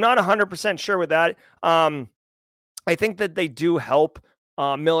I'm not 100% sure with that. I think that they do help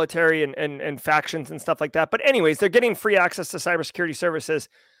military and factions and stuff like that. But anyways, they're getting free access to cybersecurity services.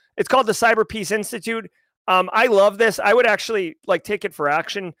 It's called the Cyber Peace Institute. I love this. I would actually like take it for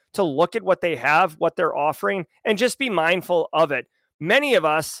action to look at what they have, what they're offering, and just be mindful of it. Many of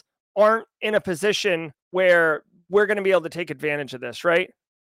us aren't in a position where we're going to be able to take advantage of this, right?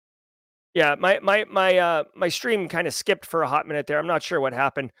 Yeah, my stream kind of skipped for a hot minute there. I'm not sure what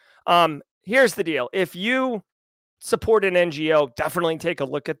happened. Here's the deal. If you support an NGO, definitely take a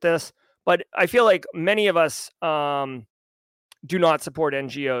look at this. But I feel like many of us do not support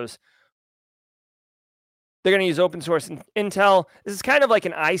NGOs. They're going to use open source intel. This is kind of like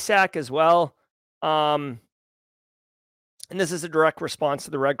an ISAC as well. And this is a direct response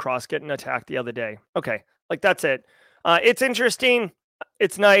to the Red Cross getting attacked the other day. Okay, like that's it. It's interesting.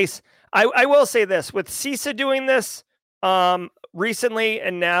 It's nice. I will say this, with CISA doing this recently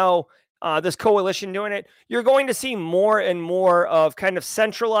and now this coalition doing it, you're going to see more and more of kind of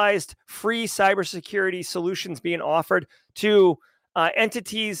centralized free cybersecurity solutions being offered to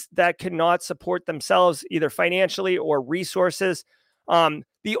entities that cannot support themselves either financially or resources.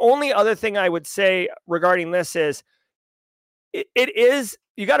 The only other thing I would say regarding this is it is,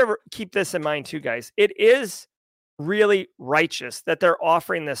 you got to keep this in mind too, guys. It is really righteous that they're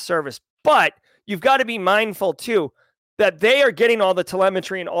offering this service, but you've got to be mindful too that they are getting all the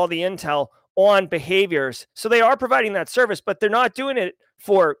telemetry and all the intel on behaviors. So they are providing that service, but they're not doing it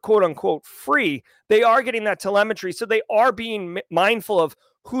for quote unquote free. They are getting that telemetry. So they are being mindful of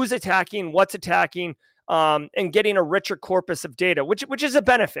who's attacking, what's attacking, and getting a richer corpus of data, which is a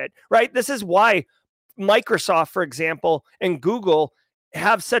benefit, right? This is why Microsoft, for example, and Google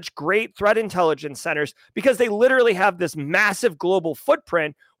have such great threat intelligence centers, because they literally have this massive global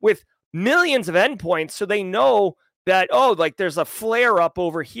footprint with millions of endpoints. So they know that, oh, like there's a flare up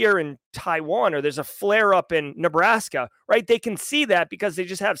over here in Taiwan, or there's a flare up in Nebraska, right? They can see that because they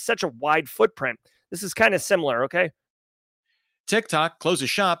just have such a wide footprint. This is kind of similar, okay? TikTok closes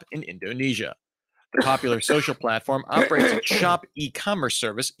shop in Indonesia. The popular social platform operates its shop e-commerce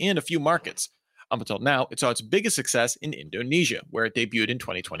service in a few markets. Up until now, it saw its biggest success in Indonesia, where it debuted in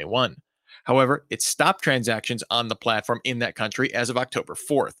 2021. However, it stopped transactions on the platform in that country as of October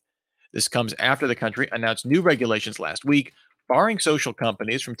 4th. This comes after the country announced new regulations last week, barring social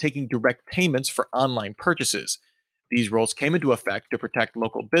companies from taking direct payments for online purchases. These rules came into effect to protect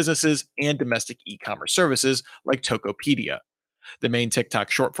local businesses and domestic e-commerce services like Tokopedia. The main TikTok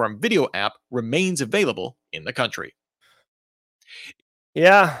short-form video app remains available in the country.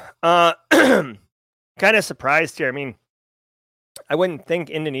 Yeah, kind of surprised here. I mean, I wouldn't think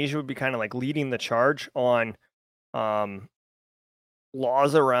Indonesia would be kind of like leading the charge on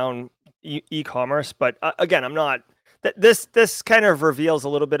laws around e-commerce, but again, I'm not. This kind of reveals a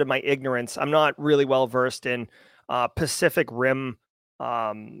little bit of my ignorance. I'm not really well versed in Pacific Rim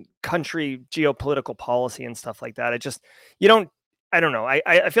country geopolitical policy and stuff like that. I don't know.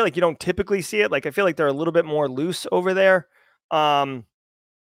 I feel like you don't typically see it. Like I feel like they're a little bit more loose over there.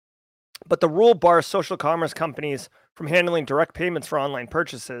 But the rule bars social commerce companies from handling direct payments for online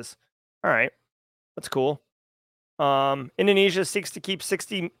purchases. All right, that's cool. Indonesia seeks to keep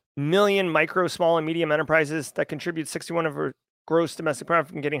 60 million micro, small, and medium enterprises that contribute 61% of our gross domestic product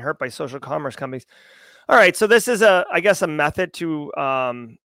from getting hurt by social commerce companies. All right, so this is I guess a method to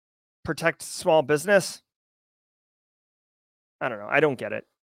protect small business. I don't know. I don't get it.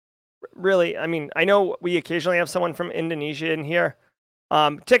 Really, I mean, I know we occasionally have someone from Indonesia in here.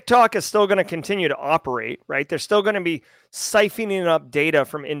 TikTok is still going to continue to operate, right? They're still going to be siphoning up data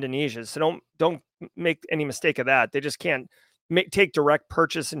from Indonesia. So don't make any mistake of that. They just can't take direct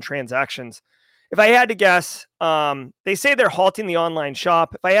purchase and transactions. If I had to guess, they say they're halting the online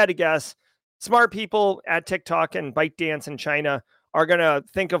shop. If I had to guess, smart people at TikTok and ByteDance in China are going to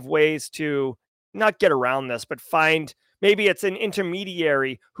think of ways to not get around this, but find, maybe it's an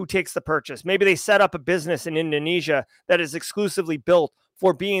intermediary who takes the purchase. Maybe they set up a business in Indonesia that is exclusively built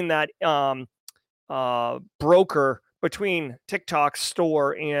for being that broker between TikTok's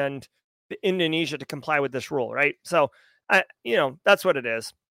store and Indonesia to comply with this rule, right? So, that's what it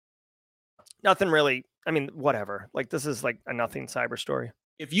is. Nothing really, I mean, whatever. Like, this is like a nothing cyber story.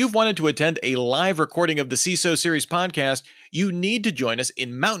 If you've wanted to attend a live recording of the CISO Series podcast, you need to join us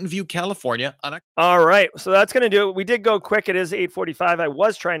in Mountain View, California. All right, so that's going to do it. We did go quick. It is 8:45. I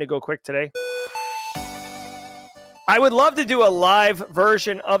was trying to go quick today. I would love to do a live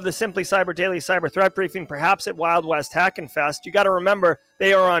version of the Simply Cyber Daily Cyber Threat Briefing, perhaps at Wild West Hackin' Fest. You got to remember,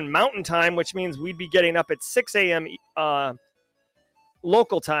 they are on Mountain Time, which means we'd be getting up at 6 a.m.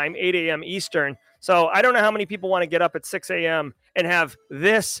 Local time, 8 a.m. Eastern. So I don't know how many people want to get up at 6 a.m. and have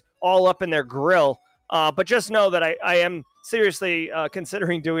this all up in their grill. But just know that I am seriously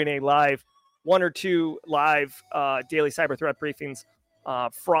considering doing a live, 1 or 2 live daily cyber threat briefings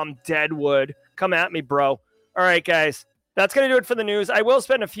from Deadwood. Come at me, bro. All right, guys. That's going to do it for the news. I will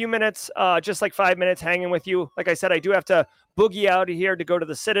spend a few minutes, just like 5 minutes, hanging with you. Like I said, I do have to boogie out of here to go to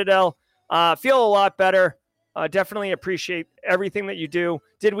the Citadel. Feel a lot better. Definitely appreciate everything that you do.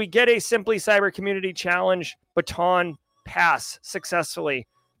 Did we get a Simply Cyber Community Challenge baton pass successfully?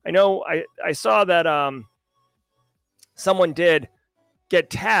 I know I saw that someone did get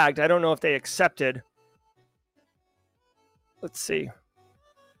tagged. I don't know if they accepted. Let's see.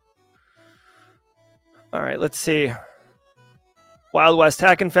 All right, let's see. Wild West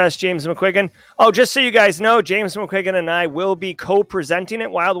Hackin' Fest, James McQuiggan. Oh, just so you guys know, James McQuiggan and I will be co-presenting at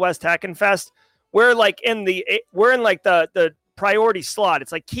Wild West Hackin' Fest. We're in the priority slot.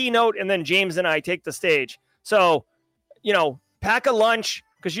 It's like keynote, and then James and I take the stage. So, pack a lunch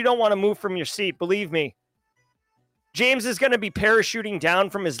because you don't want to move from your seat. Believe me. James is going to be parachuting down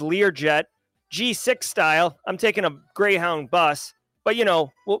from his Learjet, G6 style. I'm taking a Greyhound bus, but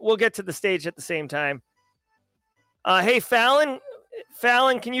we'll get to the stage at the same time. Hey, Fallon,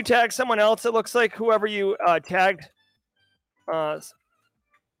 can you tag someone else? It looks like whoever you tagged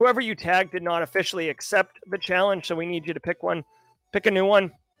did not officially accept the challenge, so we need you to pick a new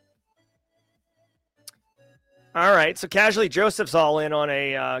one. All right, so Casually Joseph's all in on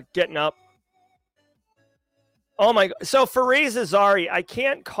a getting up. Oh my God. So Faraz Azari, I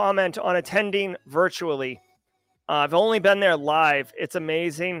can't comment on attending virtually. I've only been there live. It's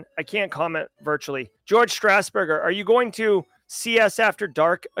amazing. I can't comment virtually. George Strasburger, are you going to see us after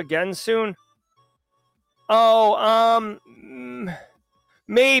dark again soon? Oh,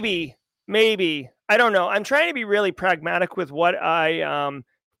 maybe. I don't know. I'm trying to be really pragmatic with what I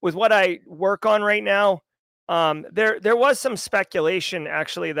work on right now. There was some speculation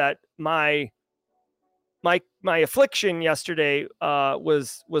actually that my affliction yesterday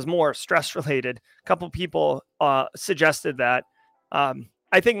was more stress related. A couple people suggested that.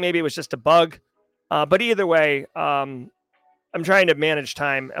 I think maybe it was just a bug, but either way, I'm trying to manage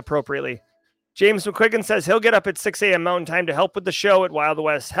time appropriately. James McQuiggan says he'll get up at 6 a.m. Mountain Time to help with the show at Wild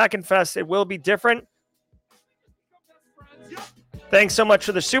West Hackin' Fest. It will be different. Thanks so much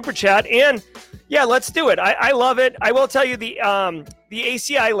for the super chat. And yeah, let's do it. I love it. I will tell you the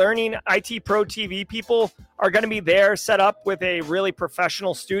ACI Learning IT Pro TV people are going to be there set up with a really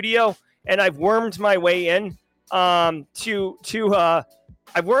professional studio. And I've wormed my way in to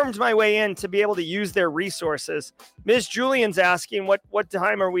be able to use their resources. Ms. Julian's asking what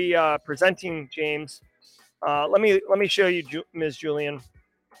time are we presenting, James? Let me show you, Ms. Julian.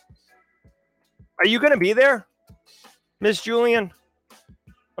 Are you going to be there, Ms. Julian?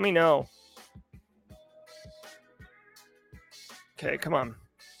 Let me know. Okay, come on.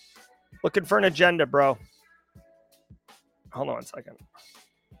 Looking for an agenda, bro. Hold on 1 second.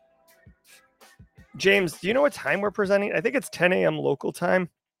 James, do you know what time we're presenting? I think it's 10 a.m. local time.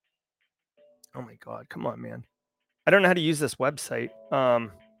 Oh my God, come on, man. I don't know how to use this website.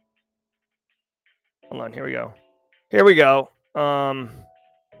 Hold on, here we go.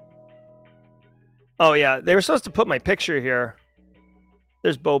 Oh yeah, they were supposed to put my picture here.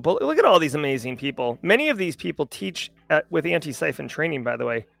 There's Bo. Look at all these amazing people. Many of these people teach with anti-siphon training, by the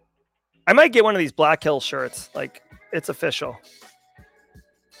way. I might get one of these Black Hill shirts. Like, it's official.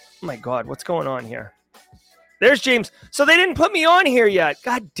 Oh my God, what's going on here? There's James. So they didn't put me on here yet.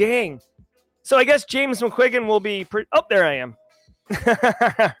 God dang. So I guess James McQuiggan will be... Oh, there I am.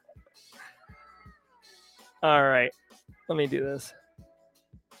 All right. Let me do this.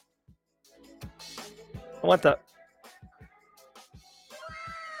 What the...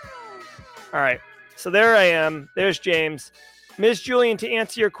 All right, so there I am. There's James. Ms. Julian, to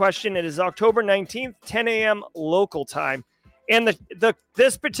answer your question, it is October 19th, 10 a.m. local time. And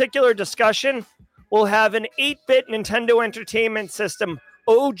this particular discussion will have an 8-bit Nintendo Entertainment System,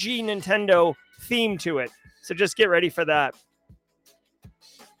 OG Nintendo theme to it. So just get ready for that.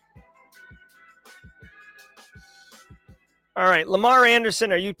 All right, Lamar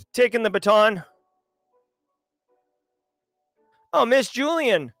Anderson, are you taking the baton? Oh, Ms.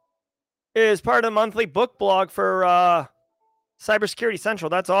 Julian is part of the monthly book blog for Cybersecurity Central.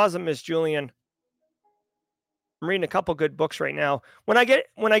 That's awesome, Miss Julian. I'm reading a couple good books right now. When I get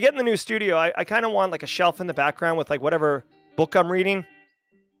in the new studio, I kind of want like a shelf in the background with like whatever book I'm reading.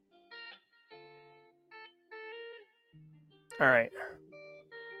 All right.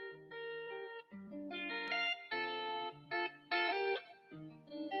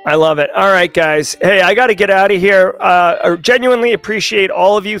 I love it. All right, guys. Hey, I got to get out of here. I genuinely appreciate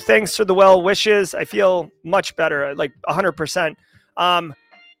all of you. Thanks for the well wishes. I feel much better, like 100%.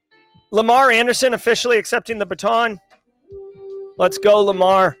 Lamar Anderson officially accepting the baton. Let's go,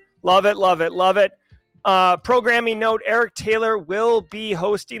 Lamar. Love it, love it, love it. Programming note, Eric Taylor will be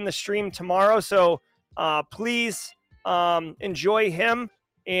hosting the stream tomorrow, so please enjoy him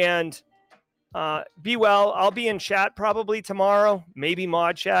and be well. I'll be in chat probably tomorrow, maybe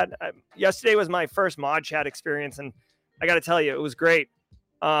mod chat. Yesterday was my first mod chat experience, and I got to tell you, it was great.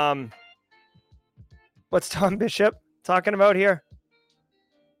 What's Tom Bishop talking about here?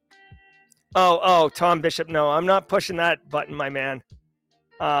 Oh, Tom Bishop. No, I'm not pushing that button, my man.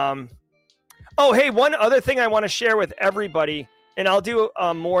 Oh, hey, one other thing I want to share with everybody, and I'll do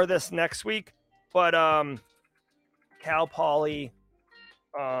more of this next week, but Cal Poly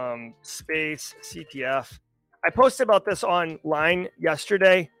space CTF. I posted about this online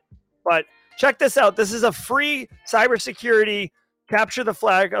yesterday, but check this out. This is a free cybersecurity capture the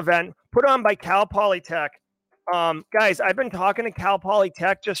flag event put on by Cal Polytech. Guys, I've been talking to Cal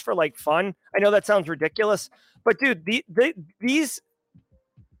Polytech just for like fun. I know that sounds ridiculous, but dude, these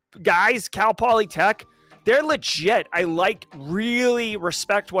guys, Cal Polytech, they're legit. I really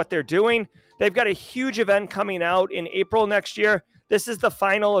respect what they're doing. They've got a huge event coming out in April next year. This is the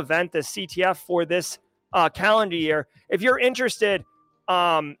final event, the CTF for this calendar year. If you're interested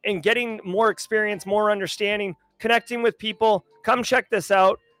in getting more experience, more understanding, connecting with people, come check this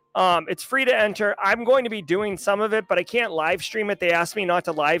out. It's free to enter. I'm going to be doing some of it, but I can't live stream it. They asked me not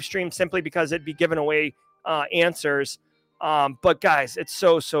to live stream simply because it'd be giving away answers. But guys, it's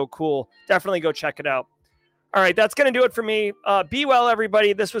so cool. Definitely go check it out. All right, that's going to do it for me. Be well,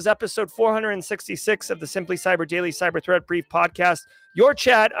 everybody. This was episode 466 of the Simply Cyber Daily Cyber Threat Brief podcast. Your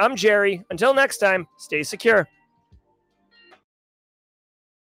chat. I'm Jerry. Until next time, stay secure.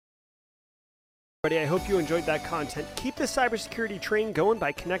 I hope you enjoyed that content. Keep the cybersecurity train going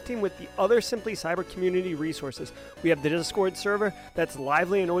by connecting with the other Simply Cyber community resources. We have the Discord server that's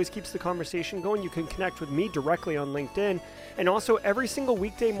lively and always keeps the conversation going. You can connect with me directly on LinkedIn. And also every single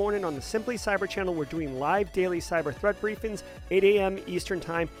weekday morning on the Simply Cyber channel, we're doing live daily cyber threat briefings, 8 a.m. Eastern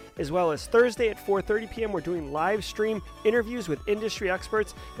time, as well as Thursday at 4:30 p.m. We're doing live stream interviews with industry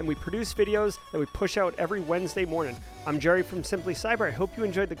experts, and we produce videos that we push out every Wednesday morning. I'm Jerry from Simply Cyber. I hope you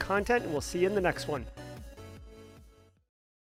enjoyed the content, and we'll see you in the next one.